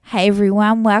Hey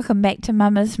everyone, welcome back to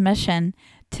Mama's Mission.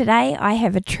 Today I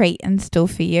have a treat in store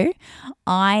for you.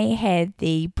 I had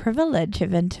the privilege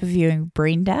of interviewing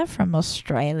Brenda from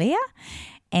Australia,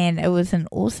 and it was an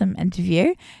awesome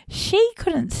interview. She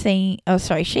could see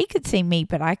me,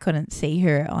 but I couldn't see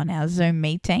her on our Zoom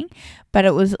meeting, but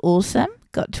it was awesome.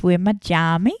 Got to wear my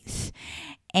jammies.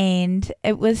 And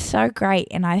it was so great,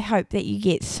 and I hope that you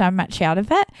get so much out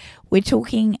of it. We're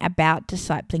talking about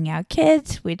discipling our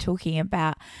kids. We're talking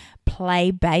about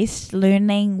play-based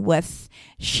learning with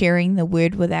sharing the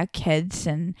word with our kids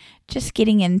and just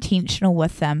getting intentional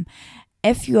with them.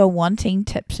 If you are wanting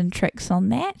tips and tricks on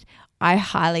that, I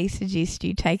highly suggest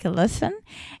you take a listen.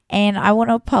 And I want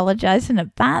to apologize in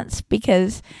advance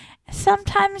because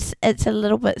sometimes it's a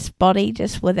little bit spotty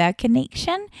just with our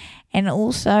connection, and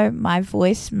also my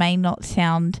voice may not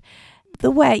sound the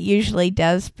way it usually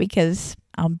does because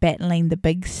I'm battling the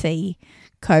big C,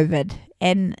 COVID,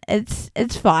 and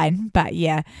it's fine, but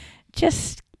yeah,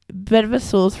 just a bit of a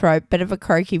sore throat, bit of a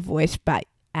croaky voice, but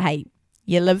hey,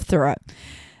 you live through it.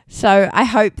 So I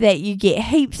hope that you get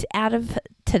heaps out of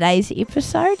today's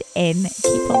episode and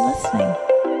keep on listening.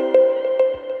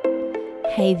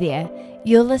 Hey there.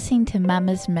 You're listening to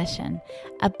Mama's Mission,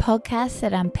 a podcast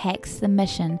that unpacks the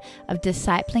mission of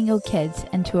discipling your kids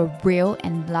into a real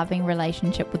and loving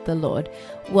relationship with the Lord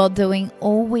while doing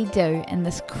all we do in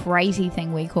this crazy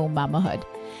thing we call mamahood.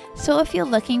 So if you're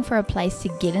looking for a place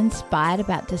to get inspired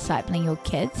about discipling your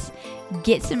kids,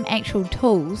 get some actual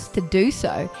tools to do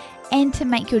so, and to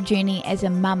make your journey as a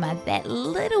mama that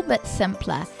little bit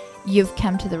simpler, you've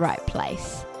come to the right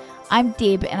place. I'm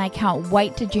Deb, and I can't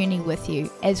wait to journey with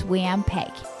you as we unpack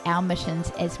our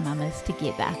missions as mamas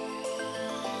together.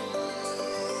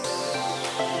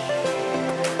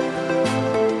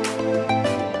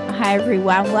 Hi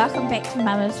everyone, welcome back to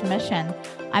Mama's Mission.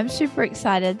 I'm super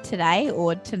excited today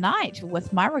or tonight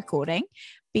with my recording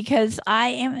because I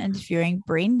am interviewing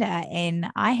Brenda, and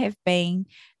I have been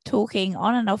talking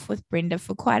on and off with Brenda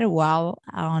for quite a while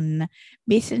on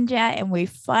Messenger, and we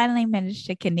finally managed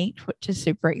to connect, which is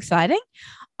super exciting.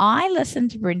 I listen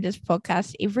to Brenda's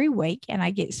podcast every week and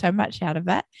I get so much out of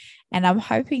it, and I'm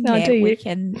hoping that we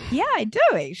can, I do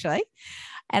actually,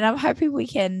 and I'm hoping we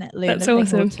can learn a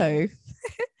thing or two.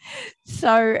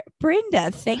 So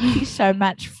Brenda, thank you so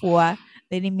much for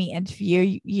letting me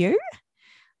interview you.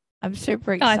 I'm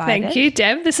super excited. Oh, thank you,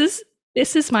 Deb. This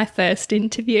is my first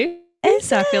interview.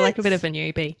 So I feel like a bit of a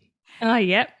newbie. Oh,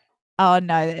 yep. Oh,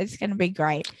 no, it's going to be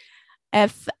great.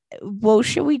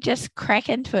 Should we just crack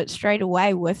into it straight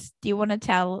away with, do you want to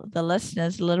tell the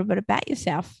listeners a little bit about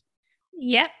yourself?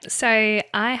 Yep. So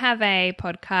I have a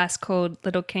podcast called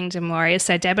Little Kingdom Warriors.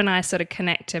 So Deb and I sort of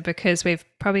connected because we've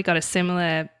probably got a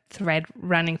similar thread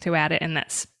running throughout it, and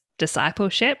that's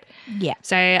discipleship. Yeah.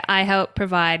 So I help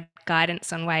provide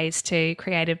guidance on ways to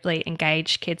creatively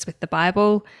engage kids with the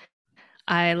Bible.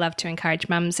 I love to encourage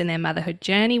mums in their motherhood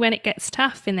journey when it gets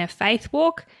tough in their faith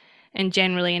walk, and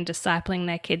generally in discipling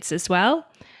their kids as well.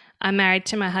 I'm married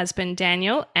to my husband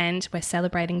Daniel, and we're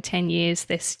celebrating 10 years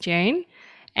this June.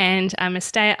 And I'm a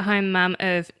stay-at-home mum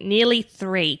of nearly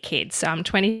 3 kids. So I'm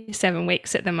 27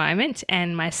 weeks at the moment,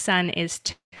 and my son is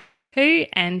 2,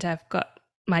 and I've got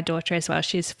my daughter as well.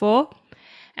 She's 4.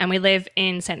 And we live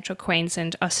in central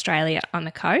Queensland, Australia, on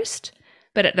the coast.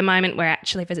 But at the moment, we're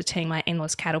actually visiting my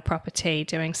in-laws' cattle property,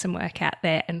 doing some work out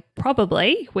there, and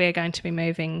probably we're going to be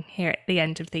moving here at the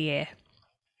end of the year.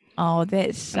 Oh,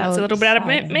 that's a little bit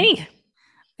about me.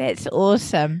 That's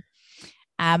awesome.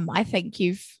 I think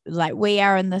we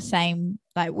are in the same,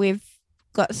 we've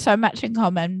got so much in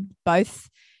common, both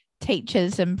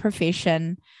teachers in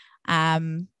profession.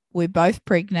 We're both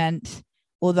pregnant,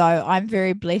 although I'm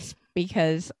very blessed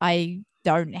because I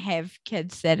don't have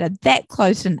kids that are that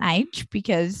close in age,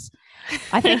 because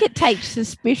I think it takes a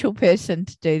special person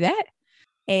to do that.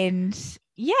 And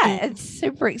it's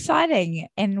super exciting.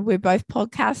 And we're both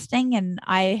podcasting, and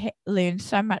I learn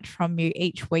so much from you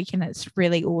each week, and it's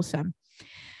really awesome.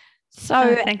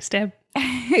 So thanks, Deb.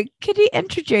 Could you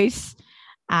introduce,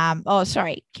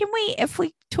 if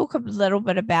we talk a little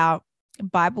bit about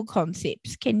Bible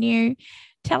concepts, can you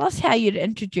tell us how you'd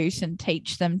introduce and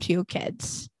teach them to your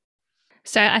kids?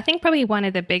 So I think probably one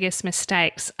of the biggest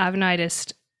mistakes I've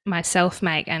noticed myself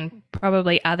make, and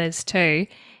probably others too,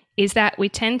 is that we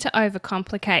tend to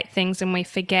overcomplicate things and we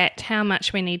forget how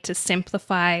much we need to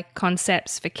simplify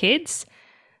concepts for kids.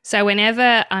 So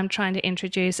whenever I'm trying to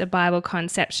introduce a Bible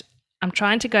concept, I'm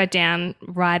trying to go down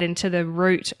right into the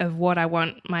root of what I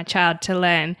want my child to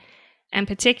learn. And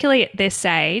particularly at this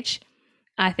age,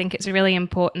 I think it's really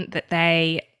important that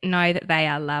they know that they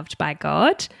are loved by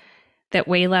God. that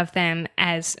we love them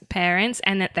as parents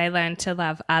and that they learn to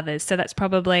love others. So that's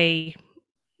probably,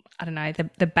 I don't know,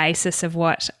 the basis of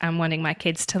what I'm wanting my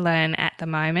kids to learn at the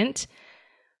moment.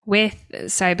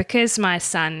 So because my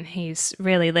son, he's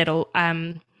really little,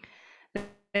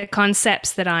 the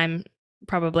concepts that I'm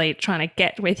probably trying to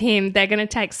get with him, they're going to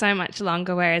take so much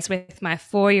longer. Whereas with my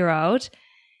 4-year-old,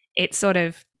 it's sort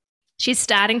of, she's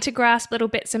starting to grasp little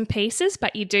bits and pieces,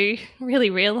 but you do really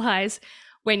realize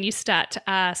when you start to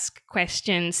ask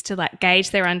questions to like gauge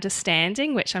their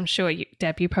understanding, which I'm sure you,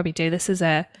 Deb, you probably do this as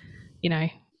a,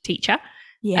 teacher.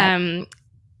 Yeah.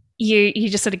 You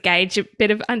just sort of gauge a bit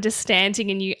of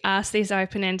understanding and you ask these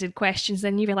open-ended questions,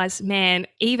 then you realize, man,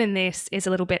 even this is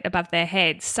a little bit above their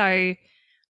heads. So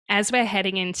as we're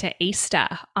heading into Easter,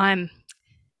 I'm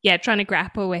trying to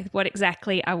grapple with what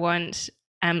exactly I want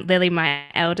Lily, my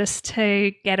eldest,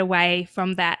 to get away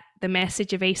from the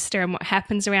message of Easter and what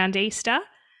happens around Easter.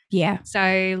 Yeah.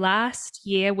 So last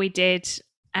year we did,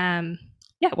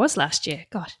 it was last year,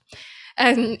 God.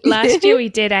 Last year we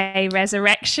did a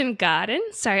resurrection garden.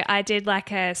 So I did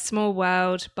like a Small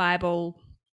World Bible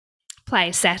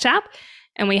play setup,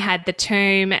 and we had the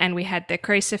tomb and we had the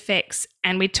crucifix,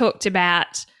 and we talked about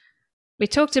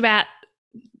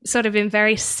sort of in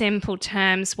very simple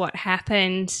terms what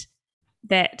happened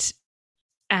that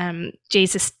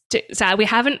Jesus. So we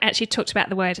haven't actually talked about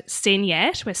the word sin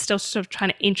yet. We're still sort of trying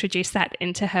to introduce that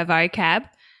into her vocab.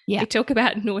 Yeah. We talk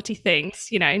about naughty things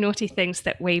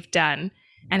that we've done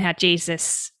and how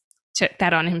Jesus took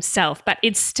that on himself. But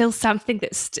it's still something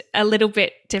that's a little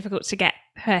bit difficult to get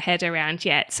her head around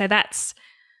yet. So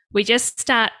we just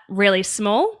start really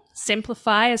small.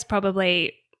 Simplify is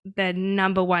probably the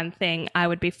number one thing I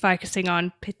would be focusing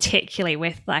on, particularly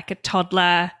with like a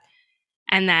toddler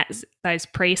and that's those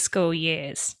preschool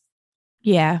years.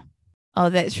 Yeah. Oh,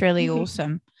 that's really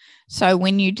awesome. So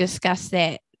when you discussed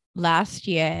that last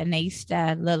year in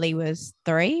Easter, Lily was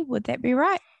 3, would that be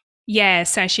right? Yeah,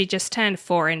 so she just turned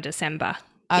 4 in December.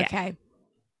 Okay. Yeah.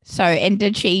 So, and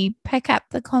did she pick up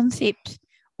the concept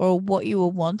or what you were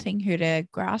wanting her to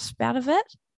grasp out of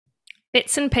it?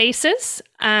 Bits and pieces.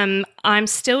 I'm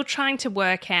still trying to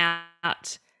work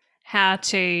out how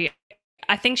to,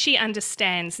 I think she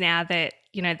understands now that,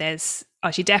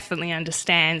 she definitely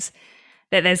understands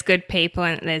that there's good people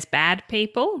and there's bad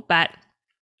people. But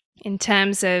in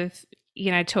terms of,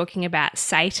 talking about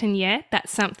Satan yet,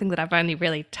 that's something that I've only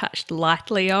really touched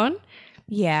lightly on.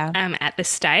 Yeah. At this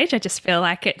stage, I just feel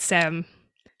like it's,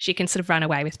 she can sort of run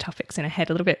away with topics in her head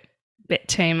a little bit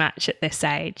too much at this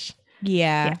age.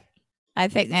 Yeah. I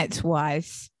think that's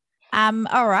wise.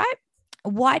 All right.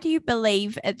 Why do you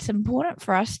believe it's important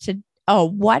for us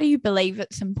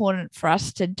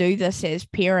to do this as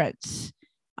parents?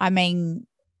 I mean,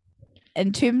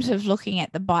 in terms of looking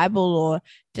at the Bible or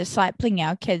discipling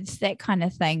our kids, that kind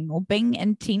of thing, or being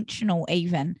intentional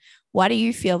even, why do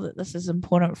you feel that this is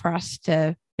important for us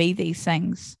to be these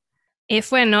things?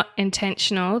 If we're not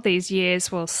intentional, these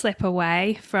years will slip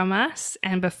away from us,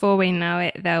 and before we know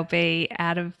it, they'll be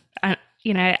out of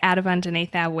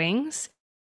underneath our wings.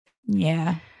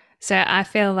 Yeah. So I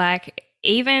feel like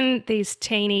even these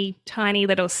teeny tiny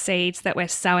little seeds that we're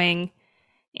sowing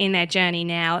in their journey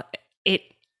now,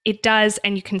 it does,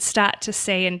 and you can start to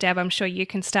see, and Deb, I'm sure you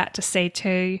can start to see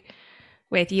too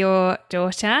with your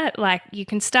daughter, like you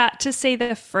can start to see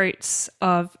the fruits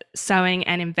of sowing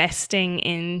and investing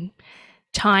in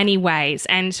tiny ways.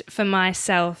 And for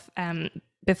myself,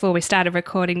 before we started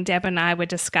recording, Deb and I were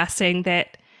discussing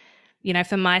that,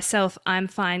 for myself, I'm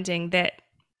finding that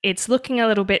it's looking a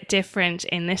little bit different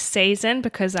in this season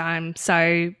because I'm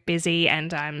so busy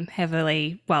and I'm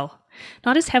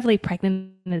not as heavily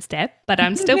pregnant as Deb, but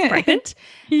I'm still pregnant.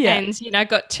 Yeah. And, I've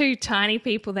got 2 tiny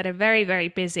people that are very, very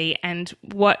busy. And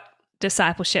what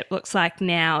discipleship looks like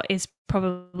now is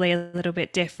probably a little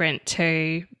bit different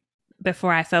to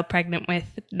before I fell pregnant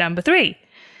with number 3.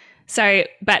 So,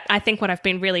 but I think what I've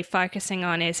been really focusing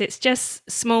on is it's just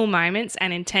small moments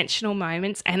and intentional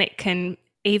moments, and it can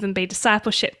even be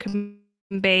discipleship can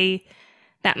be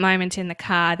that moment in the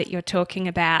car that you're talking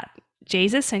about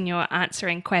Jesus and you're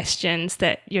answering questions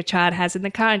that your child has in the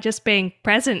car and just being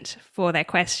present for their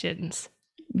questions.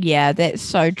 Yeah, that's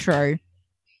so true.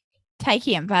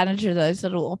 Taking advantage of those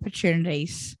little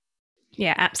opportunities.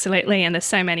 Yeah, absolutely. And there's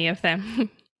so many of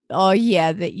them. Oh,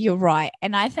 yeah, that you're right.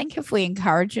 And I think if we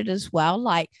encourage it as well,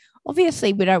 like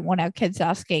obviously we don't want our kids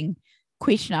asking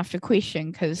question after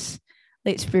question because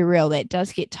let's be real, that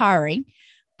does get tiring.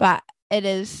 But it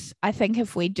is, I think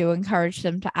if we do encourage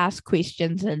them to ask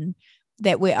questions and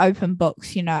that we're open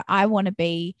books, I want to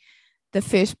be the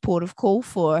first port of call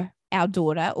for our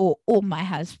daughter or my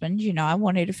husband, I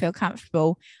want her to feel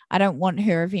comfortable. I don't want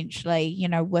her eventually,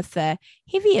 with the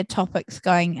heavier topics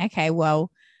going, okay,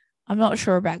 well, I'm not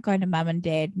sure about going to mum and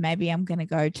dad. Maybe I'm going to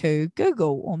go to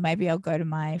Google, or maybe I'll go to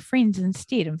my friends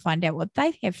instead and find out what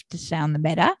they have to say on the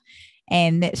matter.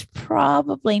 And that's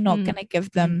probably not going to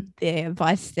give them the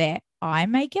advice that I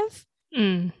may give.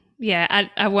 Yeah,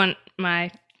 I want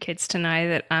my kids to know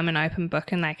that I'm an open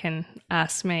book and they can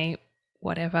ask me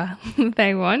whatever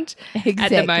they want.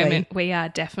 Exactly. At the moment, we are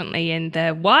definitely in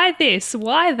the why this,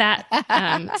 why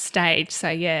that stage. So,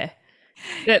 yeah.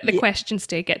 The questions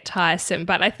do get tiresome,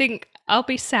 but I think I'll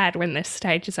be sad when this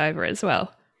stage is over as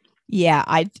well. Yeah,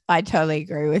 I totally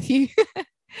agree with you.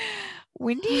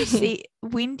 When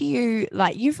do you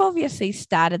like, you've obviously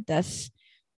started this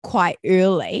quite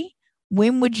early.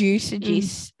 When would you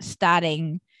suggest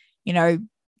starting,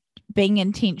 being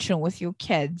intentional with your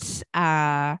kids,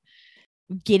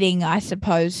 getting, I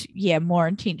suppose, more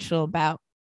intentional about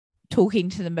talking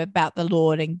to them about the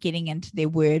Lord and getting into their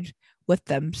word with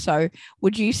them? So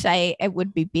would you say it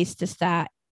would be best to start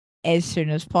as soon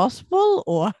as possible,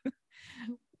 or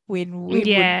when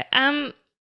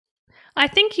I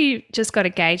think you just got to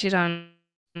gauge it on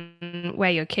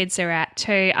where your kids are at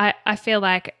too. I feel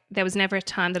like there was never a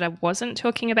time that I wasn't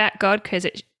talking about God, because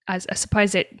I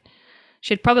suppose it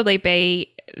should probably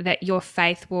be that your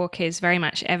faith walk is very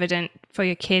much evident for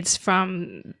your kids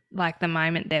from like the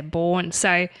moment they're born.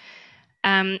 So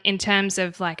in terms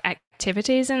of like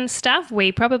activities and stuff,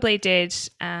 we probably did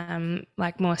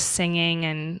like more singing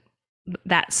and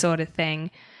that sort of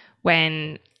thing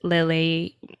when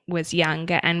Lily was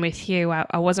younger. And with you,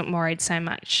 I wasn't worried so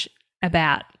much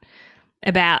about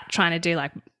trying to do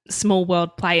like small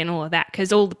world play and all of that,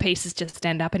 because all the pieces just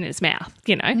end up in his mouth,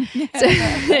 So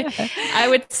I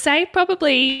would say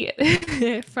probably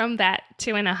from that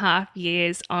 2.5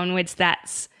 years onwards,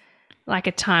 that's like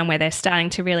a time where they're starting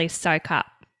to really soak up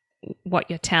what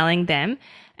you're telling them.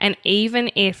 And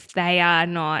even if they are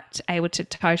not able to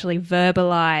totally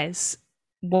verbalize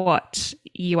what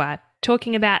you are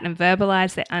talking about and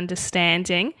verbalize their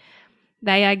understanding,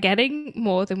 they are getting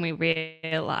more than we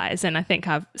realize. And I think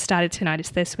I've started to notice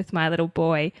this with my little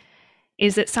boy,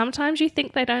 is that sometimes you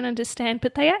think they don't understand,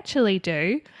 but they actually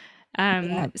do.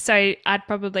 So I'd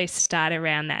probably start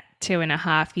around that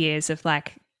 2.5 years of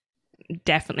like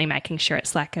definitely making sure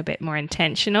it's like a bit more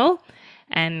intentional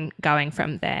and going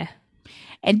from there.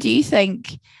 And do you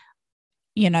think,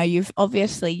 you've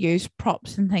obviously used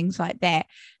props and things like that.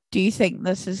 Do you think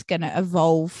this is going to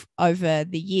evolve over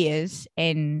the years,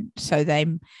 and so they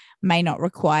may not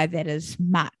require that as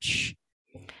much?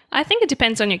 I think it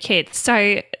depends on your kids.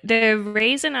 So the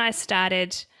reason I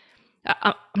started,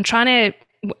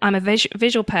 I'm a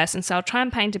visual person, so I'll try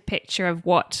and paint a picture of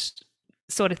what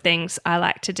sort of things I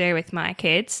like to do with my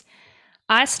kids.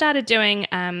 I started doing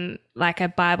like a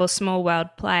Bible small world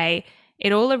play.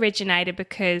 It all originated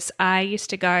because we used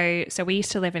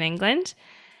to live in England,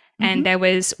 and there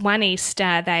was one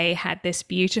Easter, they had this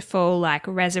beautiful like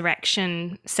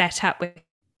resurrection set up with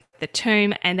the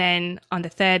tomb, and then on the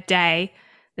third day,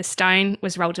 the stone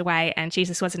was rolled away and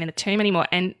Jesus wasn't in the tomb anymore.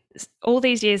 And all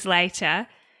these years later,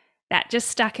 that just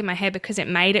stuck in my head because it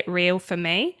made it real for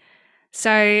me.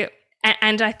 So,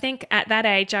 and I think at that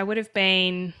age, I would have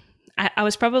been, I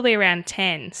was probably around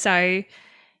 10. So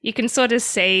you can sort of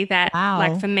see that,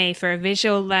 like for me, for a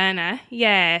visual learner,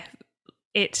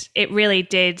 it really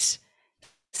did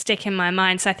stick in my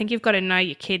mind. So I think you've got to know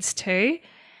your kids too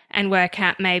and work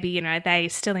out maybe, they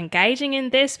still engaging in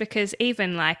this, because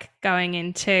even like going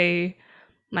into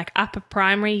like upper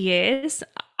primary years,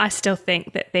 I still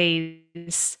think that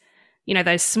these,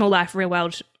 those small life real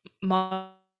world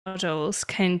models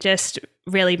can just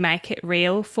really make it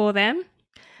real for them.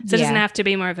 So it doesn't have to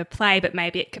be more of a play, but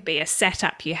maybe it could be a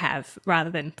setup you have rather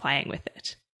than playing with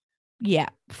it. Yeah,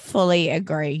 fully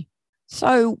agree.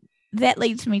 So that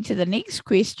leads me to the next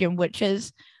question, which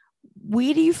is,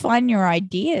 where do you find your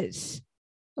ideas?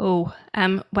 Oh,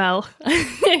 well,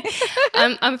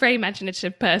 I'm a very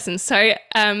imaginative person, so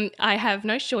I have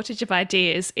no shortage of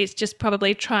ideas. It's just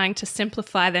probably trying to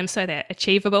simplify them so they're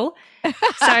achievable. So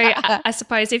I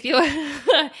suppose if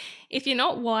you're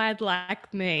not wired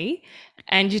like me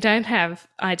and you don't have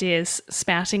ideas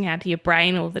spouting out of your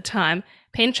brain all the time,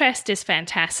 Pinterest is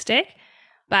fantastic.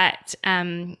 But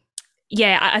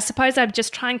I suppose I'm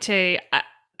just trying to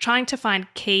find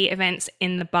key events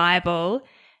in the Bible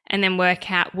and then work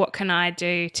out what can I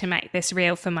do to make this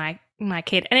real for my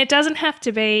kid. And it doesn't have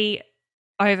to be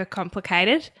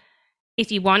overcomplicated.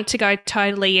 If you want to go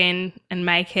totally in and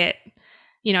make it,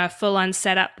 a full-on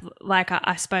setup, like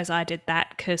I suppose I did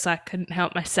that because I couldn't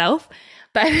help myself.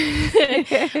 But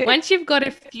once you've got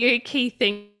a few key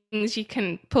things you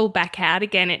can pull back out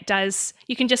again,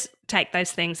 you can just take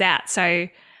those things out. So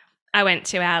I went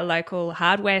to our local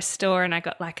hardware store and I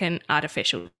got like an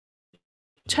artificial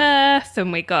turf,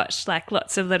 and we got like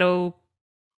lots of little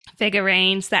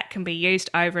figurines that can be used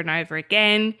over and over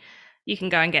again. You can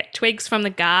go and get twigs from the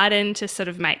garden to sort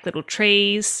of make little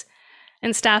trees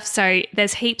and stuff. So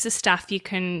there's heaps of stuff you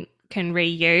can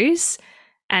reuse,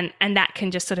 and that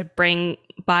can just sort of bring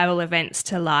Bible events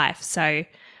to life. So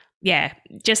yeah,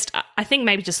 I think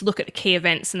maybe just look at the key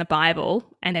events in the Bible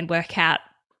and then work out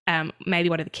maybe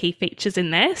what are the key features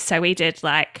in there. So we did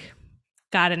like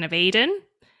Garden of Eden.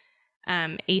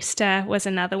 Easter was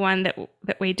another one that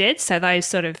we did. So those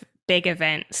sort of big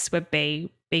events would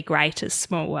be great as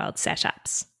small world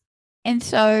setups. And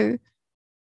so,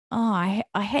 I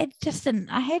had just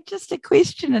a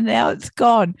question and now it's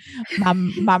gone.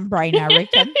 Mum brain, I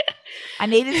reckon. I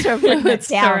needed to have written it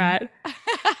down. All right.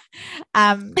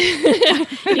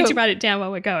 You need to write it down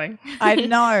while we're going. I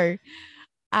know.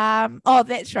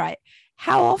 That's right.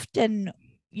 How often,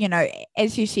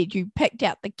 as you said, you picked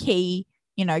out the key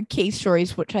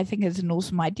stories, which I think is an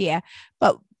awesome idea.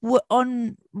 But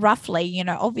on roughly,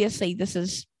 obviously this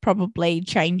has probably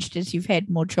changed as you've had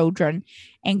more children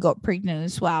and got pregnant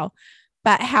as well.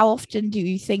 But how often do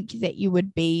you think that you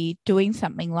would be doing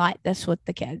something like this with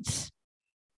the kids?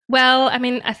 Well, I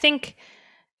mean, I think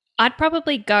I'd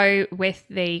probably go with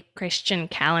the Christian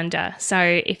calendar. So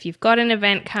if you've got an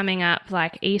event coming up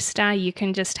like Easter, you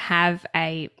can just have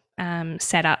a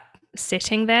setup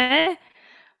sitting there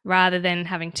rather than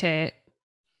having to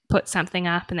put something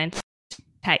up and then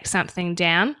take something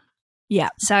down. Yeah.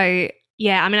 So,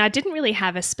 yeah, I mean, I didn't really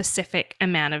have a specific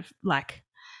amount of like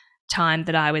time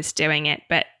that I was doing it,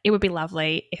 but it would be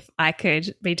lovely if I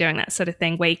could be doing that sort of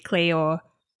thing weekly. Or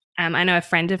I know a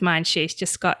friend of mine, she's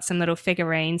just got some little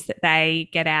figurines that they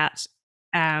get out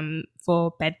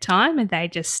for bedtime, and they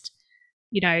just,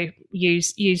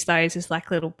 use those as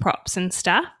like little props and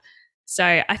stuff.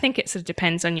 So I think it sort of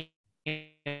depends on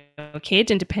your kid,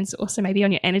 and depends also maybe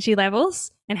on your energy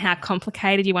levels and how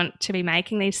complicated you want to be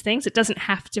making these things. It doesn't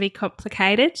have to be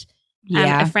complicated.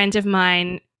 Yeah. A friend of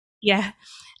mine, so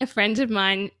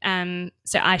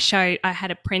I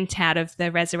had a printout of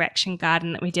the resurrection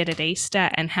garden that we did at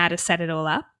Easter and how to set it all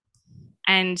up.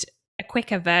 And a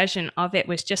quicker version of it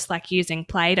was just like using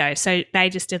Play-Doh. So they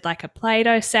just did like a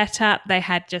Play-Doh setup. They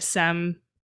had just some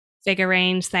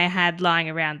figurines they had lying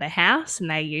around the house and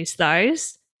they used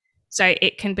those. So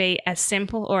it can be as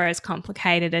simple or as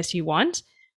complicated as you want.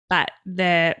 But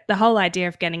the whole idea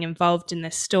of getting involved in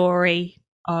the story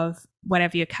of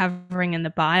whatever you're covering in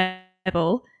the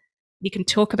Bible, you can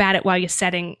talk about it while you're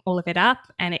setting all of it up,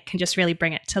 and it can just really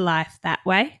bring it to life that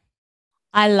way.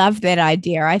 I love that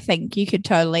idea. I think you could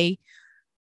totally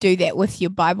do that with your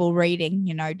Bible reading,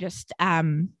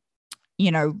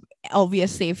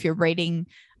 obviously if you're reading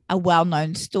a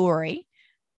well-known story,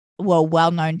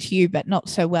 well-known to you, but not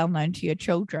so well-known to your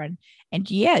children. And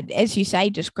yeah, as you say,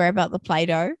 just grab out the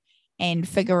Play-Doh and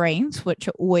figurines, which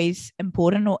are always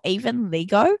important, or even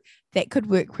Lego, that could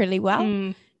work really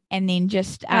well. And then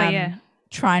just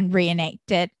try and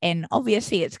reenact it. And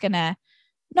obviously it's going to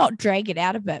not drag it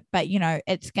out a bit, but,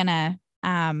 it's going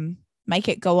to make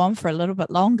it go on for a little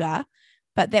bit longer.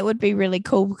 But that would be really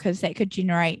cool because that could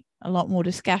generate a lot more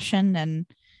discussion and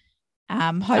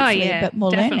hopefully a bit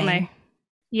more learning.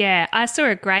 Yeah, I saw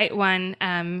a great one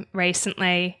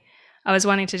recently. I was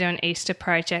wanting to do an Easter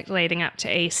project leading up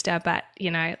to Easter, but,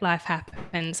 life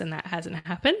happens and that hasn't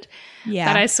happened. Yeah.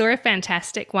 But I saw a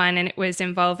fantastic one, and it was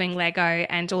involving Lego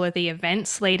and all of the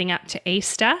events leading up to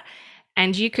Easter.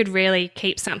 And you could really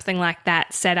keep something like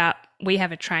that set up. We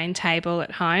have a train table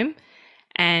at home,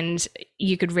 and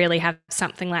you could really have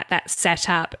something like that set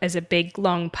up as a big,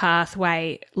 long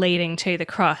pathway leading to the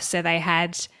cross. So they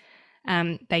had...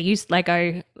 they used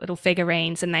Lego little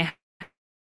figurines, and they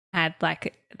had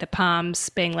like the palms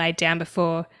being laid down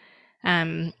before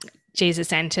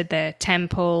Jesus entered the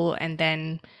temple, and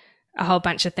then a whole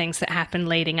bunch of things that happened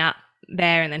leading up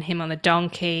there, and then him on the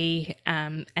donkey,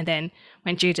 and then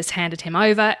when Judas handed him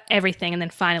over, everything, and then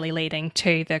finally leading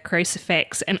to the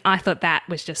crucifix. And I thought that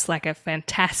was just like a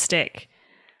fantastic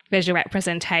visual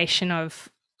representation of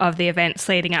the events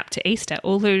leading up to Easter,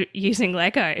 all using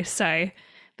Lego. So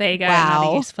there you go,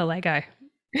 another use for Lego.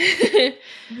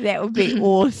 That would be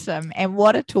awesome. And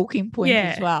what a talking point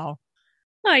as well.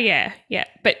 Oh, yeah.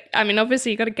 But, I mean,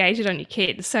 obviously you've got to gauge it on your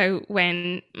kids. So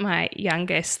when my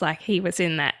youngest, he was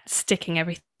in that sticking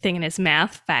everything in his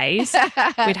mouth phase,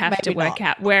 we'd have to work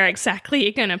out where exactly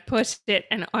you're going to put it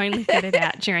and only get it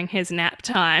out during his nap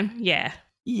time. Yeah.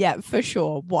 Yeah, for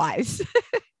sure. Wise.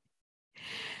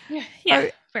 Yeah, So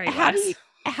very how do wise. you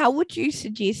how would you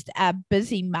suggest a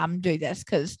busy mum do this?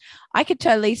 Because I could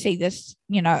totally see this,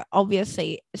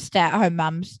 obviously stay-at-home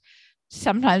mums,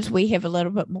 sometimes we have a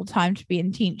little bit more time to be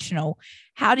intentional.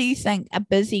 How do you think a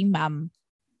busy mum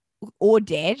or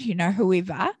dad,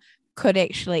 whoever, could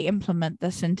actually implement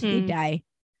this into their Mm. day?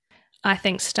 I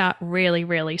think start really,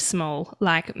 really small.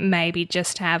 Like maybe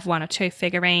just have one or two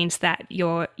figurines that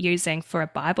you're using for a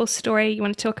Bible story you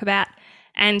want to talk about.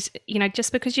 And,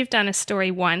 just because you've done a story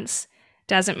once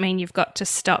doesn't mean you've got to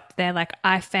stop there. Like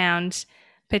I found,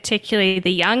 particularly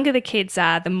the younger the kids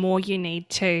are, the more you need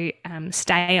to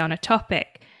stay on a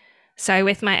topic. So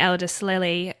with my eldest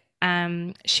Lily,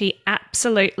 she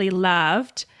absolutely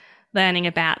loved learning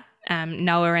about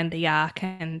Noah and the ark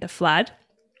and the flood.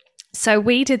 So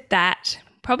we did that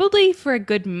probably for a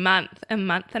good month, a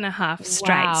month and a half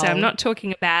straight. So I'm Wow. not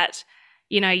talking about,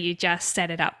 you just set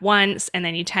it up once and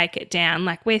then you take it down.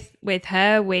 Like with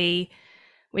her, we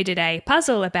did a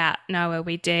puzzle about Noah.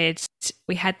 We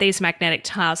had these magnetic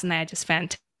tiles and they're just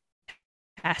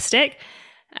fantastic.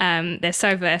 They're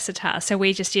so versatile. So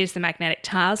we just used the magnetic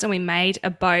tiles and we made a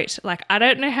boat. Like I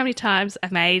don't know how many times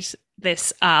I've made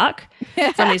this arc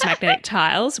from these magnetic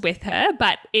tiles with her,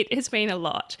 but it has been a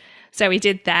lot. So we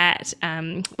did that.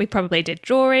 We probably did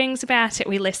drawings about it.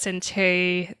 We listened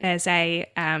to there's a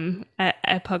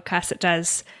podcast that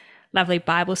does lovely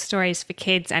Bible stories for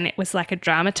kids, and it was like a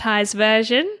dramatized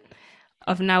version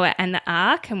of Noah and the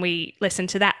Ark, and we listened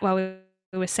to that while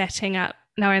we were setting up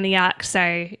Noah and the Ark.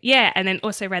 So yeah, and then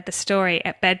also read the story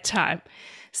at bedtime.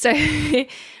 So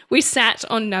we sat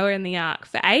on Noah and the Ark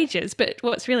for ages. But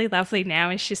what's really lovely now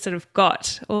is she's sort of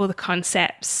got all the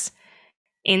concepts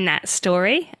in that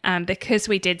story. Because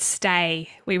we did stay,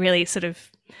 we really sort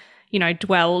of,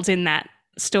 dwelled in that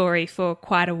story for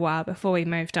quite a while before we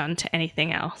moved on to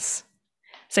anything else.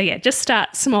 So yeah, just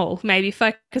start small. Maybe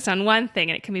focus on one thing,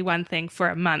 and it can be one thing for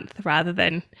a month rather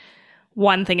than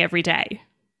one thing every day.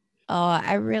 Oh,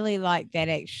 I really like that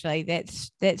actually.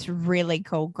 That's really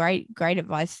cool. Great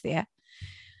advice there.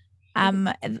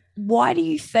 Why do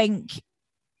you think,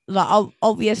 like,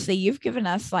 obviously you've given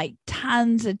us like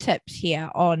tons of tips here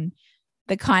on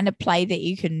the kind of play that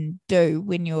you can do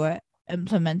when you're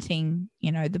implementing,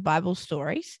 the Bible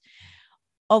stories.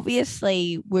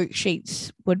 Obviously,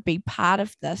 worksheets would be part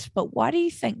of this, but why do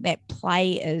you think that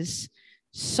play is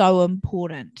so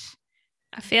important?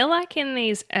 I feel like in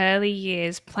these early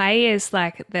years, play is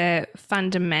like the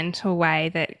fundamental way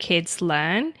that kids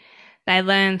learn. They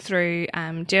learn through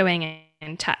doing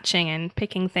and touching and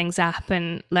picking things up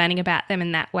and learning about them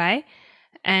in that way.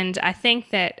 And I think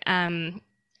that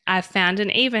I've found,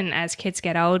 and even as kids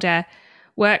get older,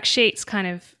 worksheets kind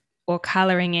of or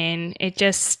colouring in, it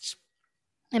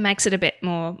makes it a bit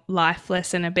more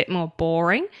lifeless and a bit more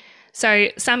boring. So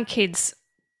some kids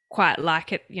quite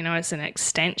like it, as an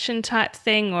extension type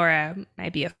thing or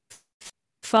maybe a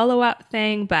follow up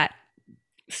thing. But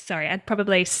sorry, I'd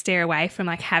probably steer away from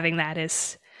like having that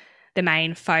as the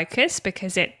main focus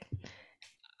because I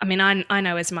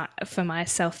know for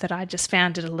myself that I just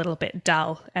found it a little bit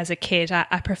dull as a kid.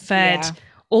 I preferred Yeah.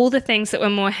 all the things that were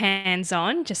more hands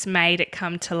on, just made it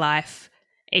come to life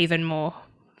even more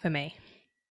for me.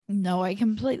 No, I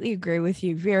completely agree with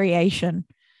you. Variation.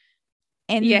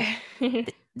 And Yeah.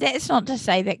 that's not to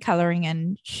say that coloring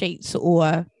in sheets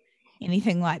or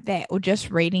anything like that, or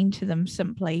just reading to them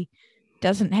simply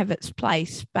doesn't have its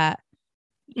place. But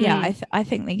yeah, Mm. I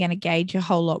think they're going to gauge a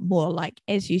whole lot more, like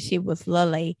as you said with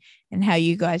Lily and how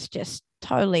you guys just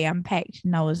totally unpacked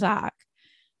Noah's Ark.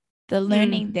 The Mm.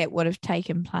 learning that would have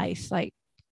taken place, like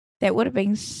that would have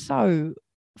been so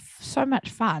much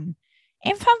fun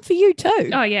and fun for you too.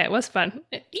 Oh yeah, it was fun.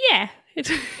 Yeah, it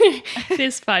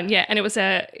is fun. Yeah, and it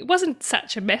wasn't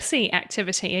such a messy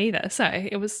activity either, so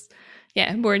it was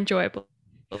more enjoyable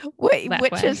that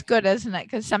Which is way. good, isn't it?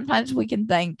 Because sometimes we can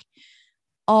think,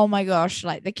 oh my gosh,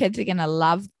 like the kids are going to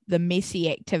love the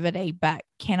messy activity, but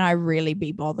can I really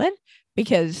be bothered?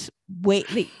 Because we're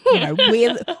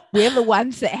the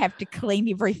ones that have to clean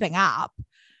everything up,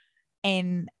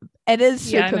 and it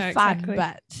is Yeah, I super know fun, exactly.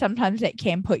 but sometimes that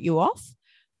can put you off.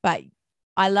 But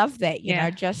I love that, Yeah,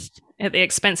 just at the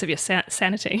expense of your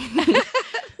sanity.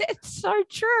 that's so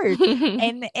true.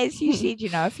 And as you said,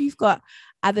 if you've got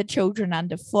other children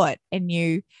underfoot and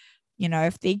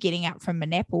if they're getting up from a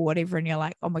nap or whatever, and you're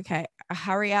like, oh, okay,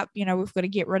 hurry up, we've got to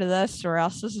get rid of this or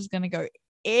else this is going to go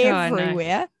Oh, I know.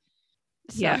 everywhere.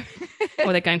 So, Yeah,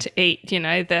 or they're going to eat,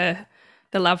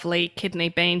 the lovely kidney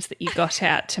beans that you got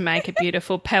out to make a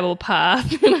beautiful pebble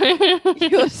path.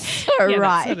 you're so Yeah, that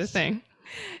right. sort of thing.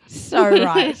 So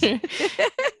right.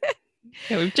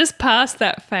 Yeah, we've just passed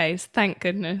that phase. Thank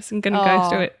goodness. I'm going to go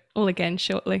through it all again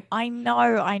shortly. I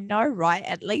know, right?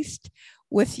 At least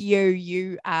with you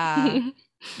you've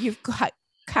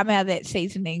come out of that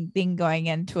season and then going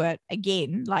into it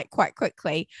again, like quite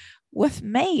quickly. With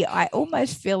me, I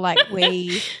almost feel like some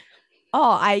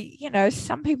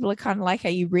people are kind of like, are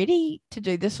you ready to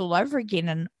do this all over again?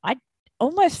 And I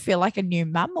almost feel like a new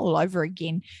mum all over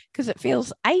again because it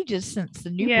feels ages since the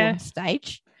newborn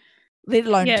stage, let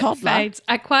alone toddler. Fades.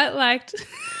 I quite liked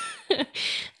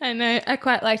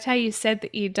how you said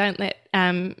that you don't let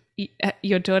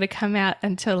your daughter come out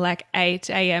until like 8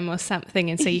 a.m. or something,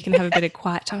 and so you can have a bit of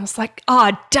quiet time. I was like,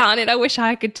 oh, darn it, I wish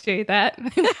I could do that.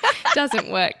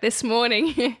 Doesn't work. This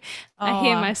morning, I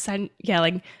hear my son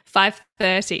yelling,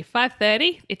 5:30.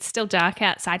 5:30, it's still dark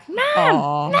outside.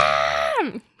 Mom!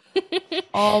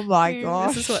 Oh, my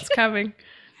gosh. This is what's coming.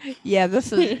 Yeah,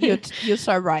 this is you're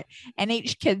so right. And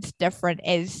each kid's different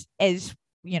as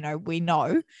we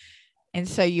know. And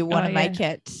so you want to make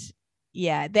it,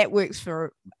 that works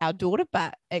for our daughter,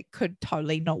 but it could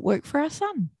totally not work for our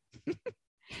son.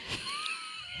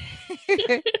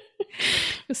 We'll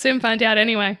soon find out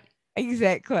anyway.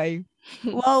 Exactly.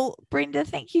 Well, Brenda,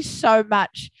 thank you so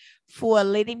much for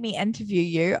letting me interview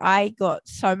you. I got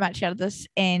so much out of this,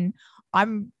 and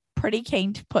I'm pretty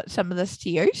keen to put some of this to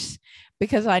use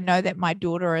because I know that my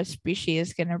daughter especially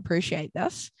is going to appreciate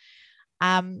this.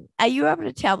 Are you able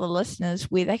to tell the listeners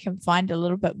where they can find a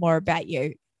little bit more about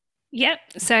you? Yep.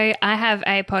 So I have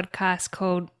a podcast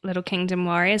called Little Kingdom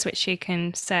Warriors, which you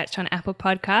can search on Apple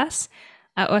Podcasts.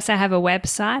 I also have a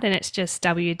website, and it's just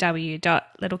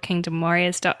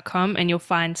www.littlekingdomwarriors.com, and you'll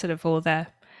find sort of all the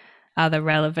other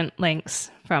relevant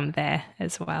links from there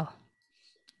as well.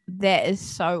 That is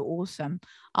so awesome.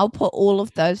 I'll put all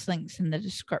of those links in the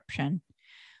description.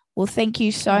 Well, thank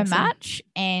you so much.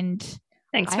 And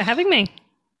thanks for having me.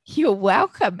 You're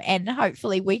welcome. And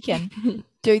hopefully we can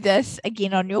do this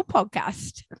again on your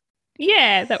podcast.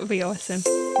 Yeah, that would be awesome.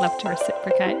 Love to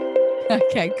reciprocate.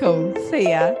 Okay, cool. See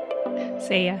ya.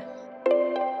 See ya.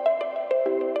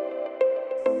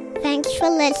 Thanks for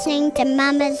listening to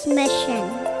Mama's Mission.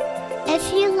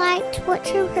 If you liked what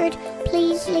you heard,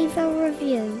 please leave a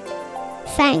review.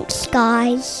 Thanks,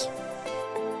 guys.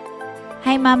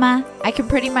 Hey, Mama. I can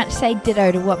pretty much say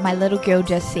ditto to what my little girl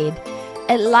just said.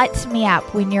 It lights me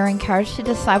up when you're encouraged to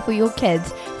disciple your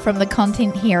kids from the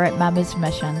content here at Mama's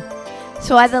Mission.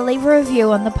 So either leave a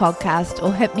review on the podcast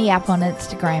or hit me up on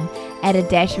Instagram at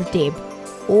 @DashofDeb.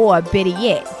 Or better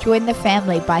yet, join the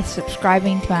family by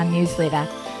subscribing to our newsletter.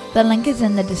 The link is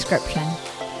in the description.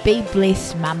 Be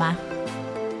blessed, Mama.